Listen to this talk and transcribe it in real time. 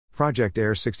Project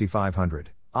AIR6500,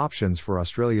 Options for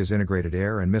Australia's Integrated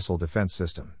Air and Missile Defence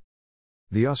System.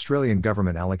 The Australian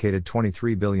government allocated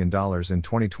 $23 billion in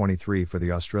 2023 for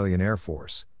the Australian Air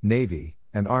Force, Navy,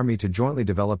 and Army to jointly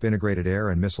develop integrated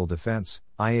air and missile defence,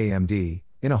 IAMD,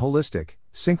 in a holistic,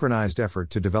 synchronised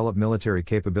effort to develop military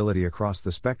capability across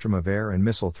the spectrum of air and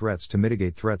missile threats to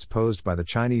mitigate threats posed by the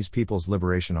Chinese People's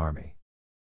Liberation Army.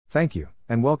 Thank you,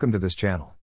 and welcome to this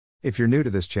channel. If you're new to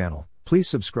this channel, please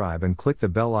subscribe and click the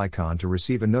bell icon to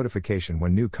receive a notification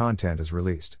when new content is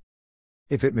released.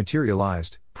 If it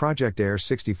materialized, Project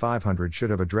AIR6500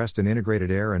 should have addressed an integrated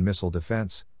air and missile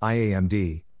defense,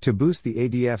 IAMD, to boost the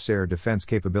ADF's air defense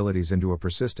capabilities into a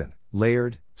persistent,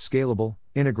 layered, scalable,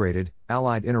 integrated,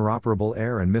 allied interoperable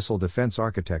air and missile defense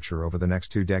architecture over the next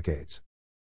 2 decades.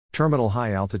 Terminal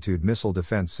high-altitude missile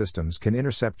defense systems can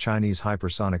intercept Chinese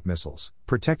hypersonic missiles,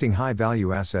 protecting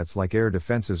high-value assets like air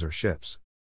defenses or ships.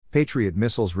 Patriot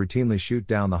missiles routinely shoot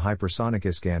down the hypersonic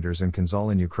Iskanders and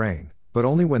Kinzhal in Ukraine, but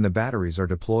only when the batteries are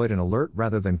deployed and alert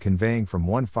rather than conveying from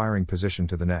one firing position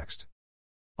to the next.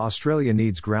 Australia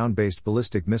needs ground-based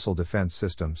ballistic missile defense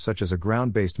systems such as a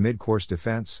ground-based mid-course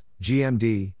defense,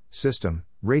 GMD, system,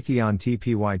 Raytheon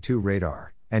TPY-2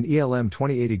 radar, and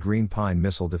ELM-2080 Green Pine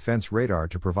missile defense radar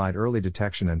to provide early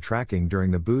detection and tracking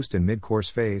during the boost and mid-course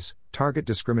phase, target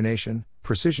discrimination,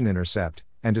 precision intercept,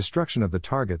 and destruction of the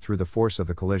target through the force of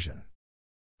the collision.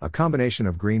 A combination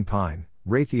of Green Pine,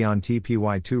 Raytheon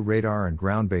TPY-2 radar and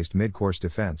ground-based mid-course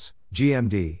defense,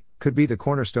 GMD, could be the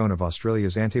cornerstone of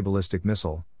Australia's anti-ballistic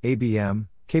missile, ABM,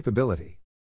 capability.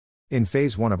 In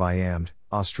Phase 1 of IAMD,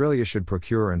 Australia should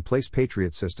procure and place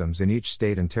Patriot systems in each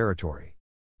state and territory.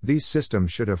 These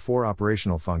systems should have 4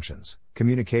 operational functions: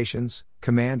 communications,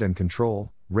 command and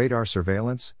control, radar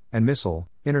surveillance, and missile,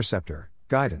 interceptor,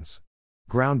 guidance.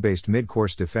 Ground-based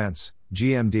mid-course defense,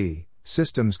 GMD,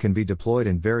 systems can be deployed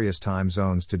in various time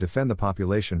zones to defend the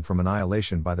population from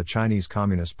annihilation by the Chinese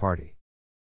Communist Party.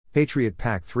 Patriot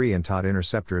PAC-3 and TOD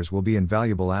interceptors will be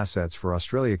invaluable assets for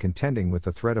Australia contending with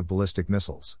the threat of ballistic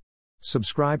missiles.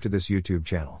 Subscribe to this YouTube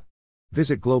channel.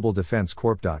 Visit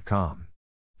globaldefensecorp.com.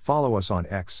 Follow us on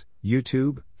X,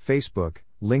 YouTube, Facebook,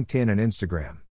 LinkedIn and Instagram.